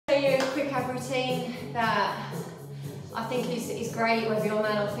routine that I think is great, whether you're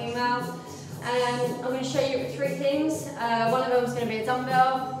male or female. I'm going to show you 3 things. One of them is going to be a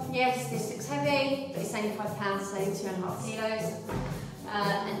dumbbell. Yes, this looks heavy, but it's only 5 pounds, so 2.5 kilos.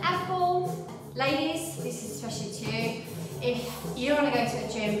 An apple. Ladies, this is especially to you. If you don't want to go to a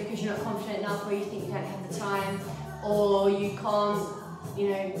gym because you're not confident enough, or you think you don't have the time, or you can't,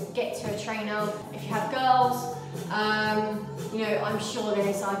 get to a trainer. If you have girls, I'm sure there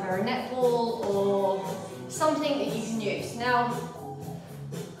is either a netball or something that you can use. Now,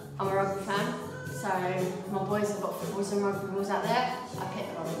 I'm a rugby fan, so my boys have got footballs and rugby balls out there. I picked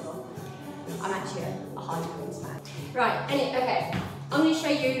the rugby ball. I'm actually a Harley Quinn fan. Right, okay. I'm going to show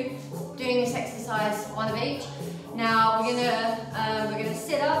you doing this exercise, 1 of each. Now we're gonna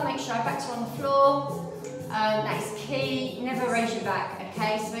sit up, make sure our backs are on the floor. That is key. Never raise your back,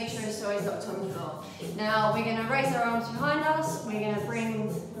 okay? So make sure it's always locked on the floor. Now we're gonna raise our arms behind us. We're gonna bring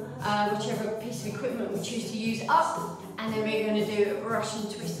whichever piece of equipment we choose to use up, and then we're gonna do a Russian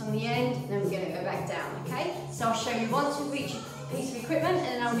twist on the end, and then we're gonna go back down, okay? So I'll show you once with each piece of equipment, and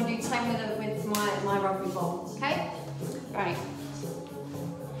then I'm gonna do the same with my rugby ball, okay? Right.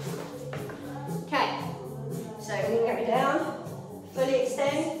 Okay. So we're going to go down, fully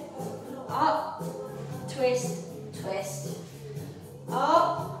extend, up, twist, twist,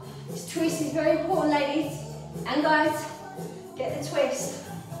 up. This twist is very important, ladies and guys. Get the twist.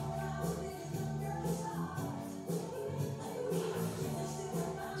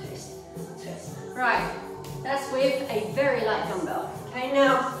 Twist, twist. Right, that's with a very light dumbbell. Okay,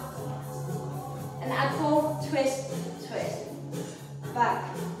 now, an apple, twist, twist, back,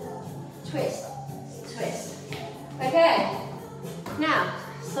 twist, twist. Okay, now,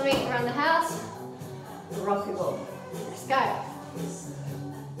 something around the house, rugby ball. Let's go.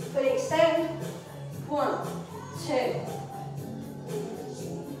 Fully extend. 1, 2,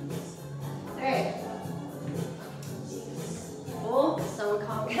 3, 4. Someone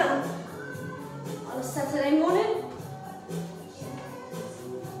can't count on a Saturday morning.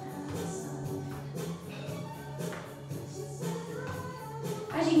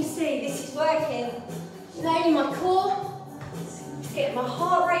 As you can see, this is working. Not only my core, it's getting my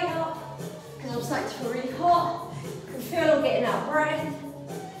heart rate up because I'm starting to feel really hot. I can feel I'm getting out of breath.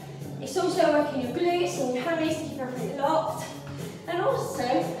 It's also working your glutes and your hammies to keep everything locked. And also,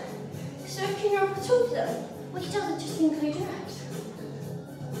 it's working your upper torso, which doesn't just include your abs.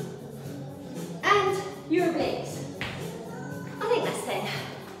 And your obliques. I think that's 10.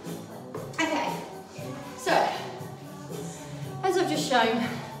 Okay, so, as I've just shown,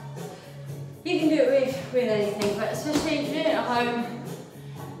 you can do it with anything, but especially if you're doing it at home,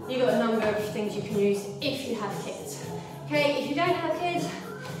 you've got a number of things you can use if you have kids. Okay, if you don't have kids,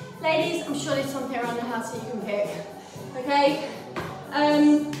 ladies, I'm sure there's something around the house that you can pick. Okay,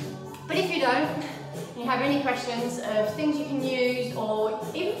 but if you don't, and you have any questions of things you can use, or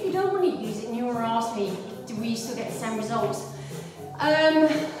even if you don't want to use it and you want to ask me, do we still get the same results?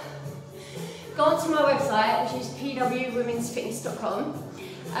 Go onto my website, which is pwwomensfitness.com.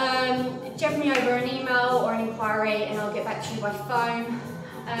 Jab me over an email or an inquiry and I'll get back to you by phone.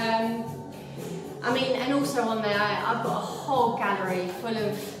 And also on there, I've got a whole gallery full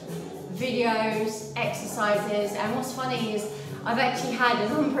of videos, exercises, and what's funny is I've actually had a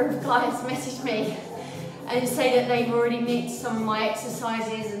number of guys message me and say that they've already mixed some of my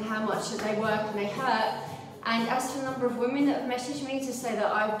exercises and how much that they work and they hurt. And as for the number of women that have messaged me to say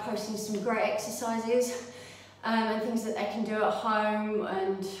that I'm posting some great exercises and things that they can do at home,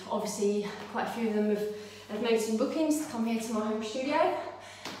 and obviously quite a few of them have made some bookings to come here to my home studio,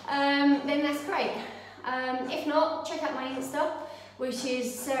 then that's great. If not, check out my Insta, which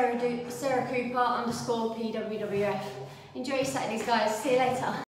is Sarah Cooper _PWWF. Enjoy your Saturdays, guys. See you later.